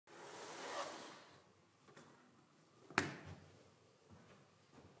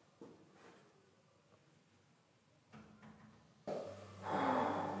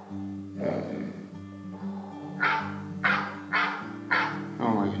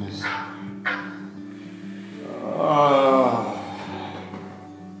goodness.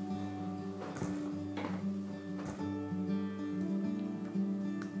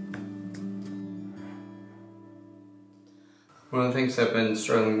 One of the things I've been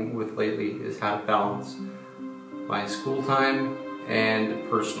struggling with lately is how to balance my school time and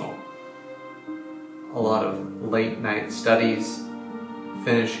personal. A lot of late night studies,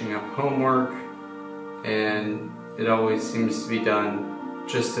 finishing up homework, and it always seems to be done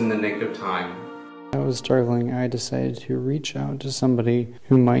just in the nick of time. I was struggling. I decided to reach out to somebody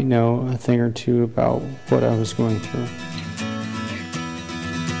who might know a thing or two about what I was going through.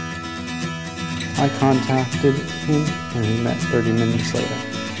 I contacted him and we met 30 minutes later.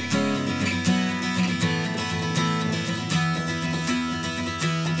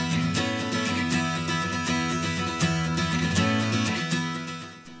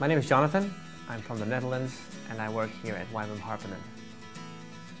 My name is Jonathan. I'm from the Netherlands and I work here at YWAM Harpenden.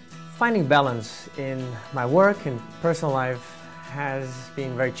 Finding balance in my work and personal life has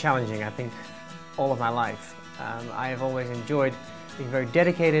been very challenging, I think, all of my life. I have always enjoyed being very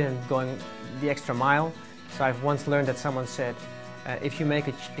dedicated and going the extra mile. So I've once learned that someone said, if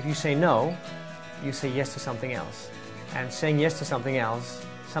you say no, you say yes to something else. And saying yes to something else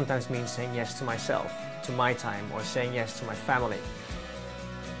sometimes means saying yes to myself, to my time, or saying yes to my family.